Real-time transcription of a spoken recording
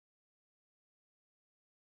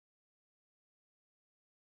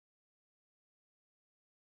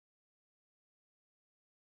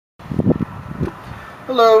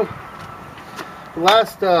Hello. The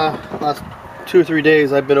last 2 or 3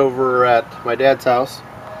 days I've been over at my dad's house,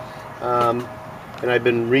 and I've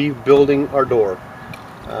been rebuilding our door.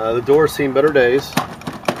 The door's seen better days.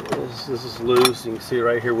 This is loose. You can see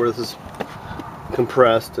right here where this is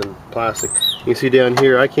compressed and plastic. You can see down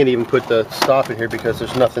here I can't even put the stop in here because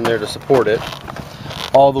there's nothing there to support it.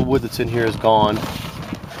 All the wood that's in here is gone.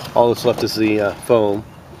 All that's left is the foam.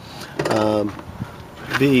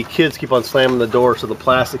 The kids keep on slamming the door, so the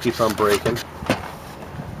plastic keeps on breaking.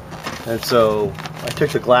 And so I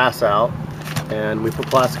took the glass out and we put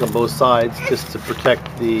plastic on both sides just to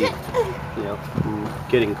protect the, from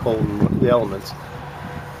getting cold and the elements.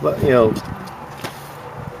 But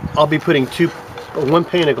I'll be putting one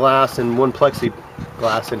pane of glass and one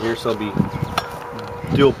plexiglass in here, so it'll be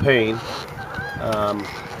dual pane.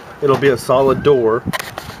 It'll be a solid door.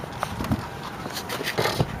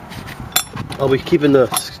 I'll be keeping the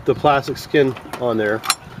plastic skin on there.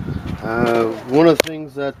 One of the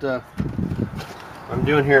things that I'm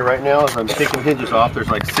doing here right now is I'm taking hinges off. There's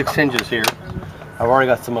like 6 hinges here. I've already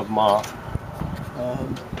got some of them off.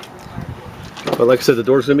 But like I said, the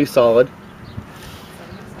door's going to be solid.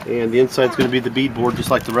 And the inside's going to be the beadboard just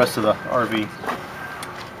like the rest of the RV.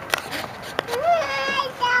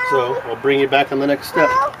 So I'll bring you back on the next step.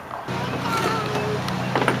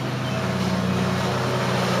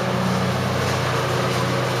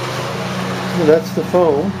 So that's the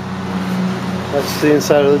foam. That's the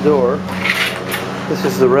inside of the door. This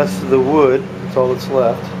is the rest of the wood. That's all that's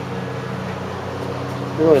left.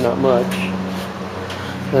 Really not much.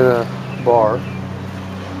 And a bar.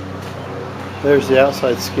 There's the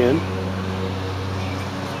outside skin.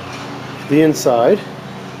 The inside.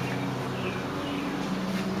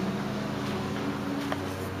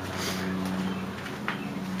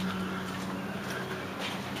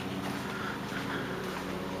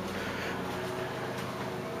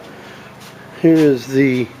 Here is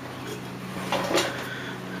the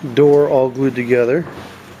door all glued together.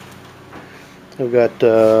 I've got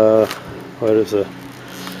what is it?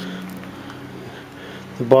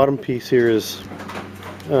 The bottom piece here is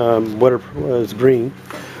is green.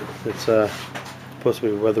 It's supposed to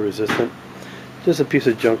be weather resistant. Just a piece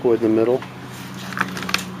of junk wood in the middle,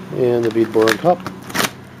 and the beadboard on top.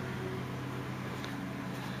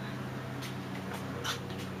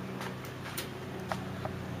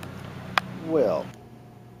 Well,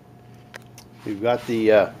 we've got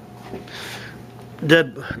the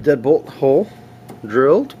deadbolt hole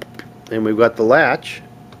drilled, and we've got the latch,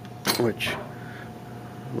 which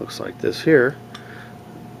looks like this here.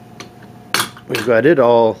 We've got it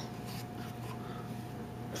all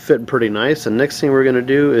fitting pretty nice, and next thing we're going to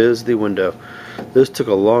do is the window. This took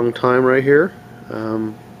a long time right here,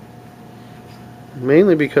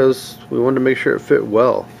 mainly because we wanted to make sure it fit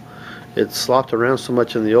well. It slopped around so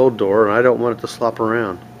much in the old door, and I don't want it to slop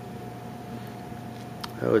around.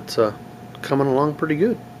 So it's coming along pretty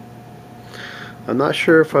good. I'm not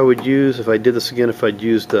sure if I would use, if I did this again, if I'd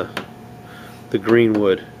use the green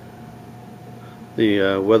wood,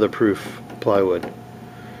 the weatherproof plywood.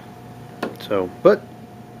 So, but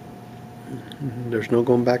there's no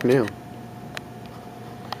going back now.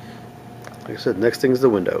 Like I said, next thing's the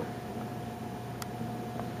window.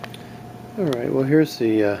 Alright, well here's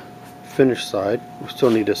the finished side. We still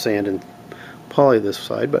need to sand and poly this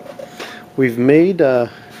side, but we've made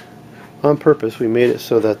on purpose, we made it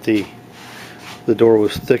so that the door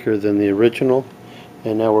was thicker than the original,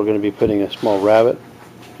 and now we're going to be putting a small rabbet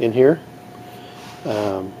in here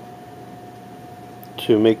to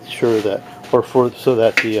make sure that, so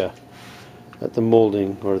that the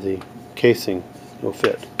molding or the casing will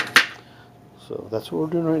fit. So that's what we're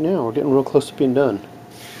doing right now. We're getting real close to being done.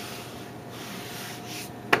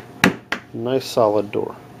 Nice solid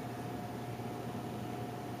door.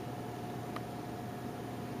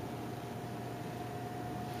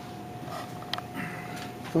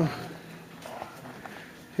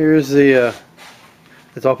 Here's the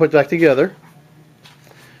it's all put back together,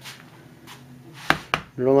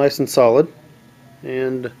 real nice and solid,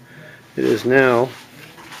 and it is now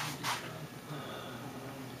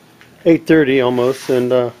 8:30 almost,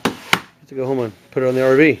 and I have to go home and put it on the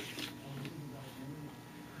RV.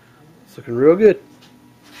 It's looking real good.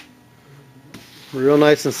 Real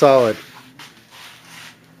nice and solid.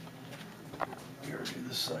 Here, do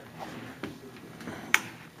this side.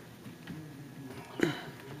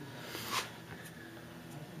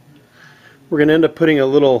 We're going to end up putting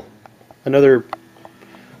another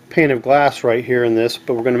pane of glass right here in this,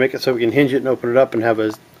 but we're going to make it so we can hinge it and open it up and have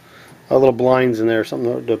a little blinds in there,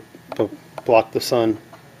 something to block the sun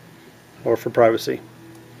or for privacy.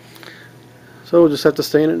 So we'll just have to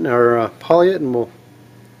stain it or poly it, and we'll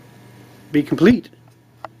be complete.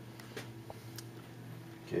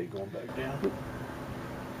 Okay, going back down.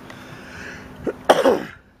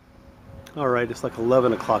 Alright, it's like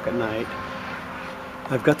 11 o'clock at night.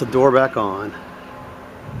 I've got the door back on.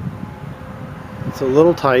 It's a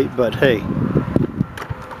little tight, but hey.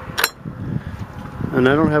 And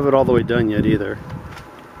I don't have it all the way done yet either.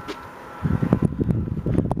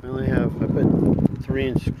 I put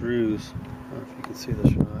 3-inch screws. I don't know if you can see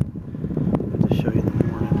this or not. I'll have to show you in the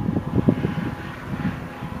morning.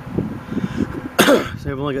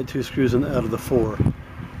 So I've only got 2 screws out of the 4.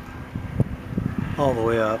 All the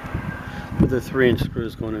way up. But they're 3-inch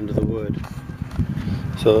screws going into the wood.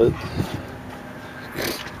 So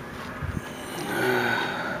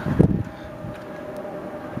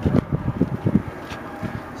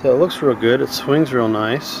it looks real good. It swings real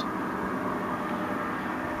nice.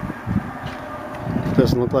 It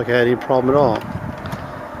doesn't look like I had any problem at all.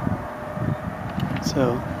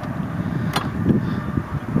 So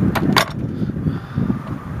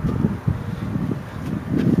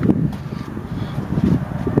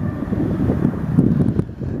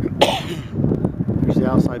here's the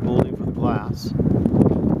outside molding for the glass. Yeah,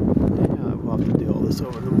 we'll have to do all this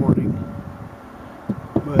over in the morning.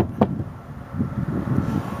 But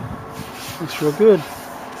looks real good.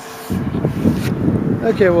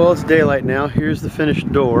 Okay, well, it's daylight now. Here's the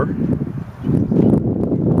finished door.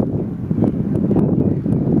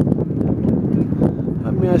 I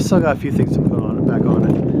mean, I still got a few things to put on it, back on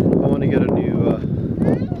it. I want to get a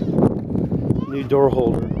new door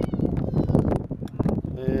holder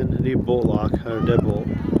and a new bolt lock, or deadbolt,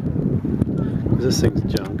 because this thing's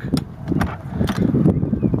junk.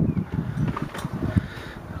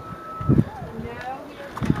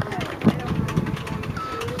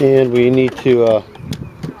 And we need to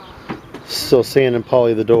still sand and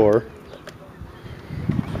poly the door.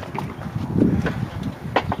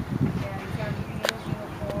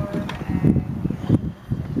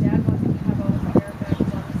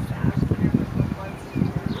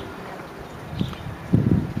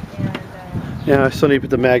 Yeah, I still need to put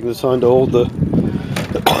the magnets on to hold the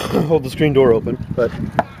hold the screen door open, but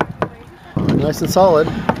nice and solid.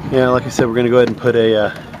 Yeah, like I said, we're going to go ahead and put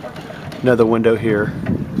another window here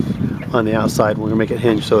on the outside. We're going to make it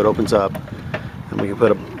hinge so it opens up, and we can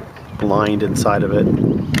put a blind inside of it.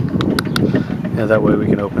 Yeah, that way we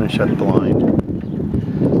can open and shut the blind.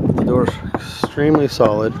 The door's extremely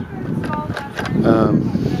solid.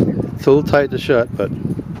 It's a little tight to shut, but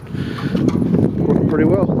working pretty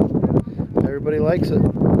well. Everybody likes it.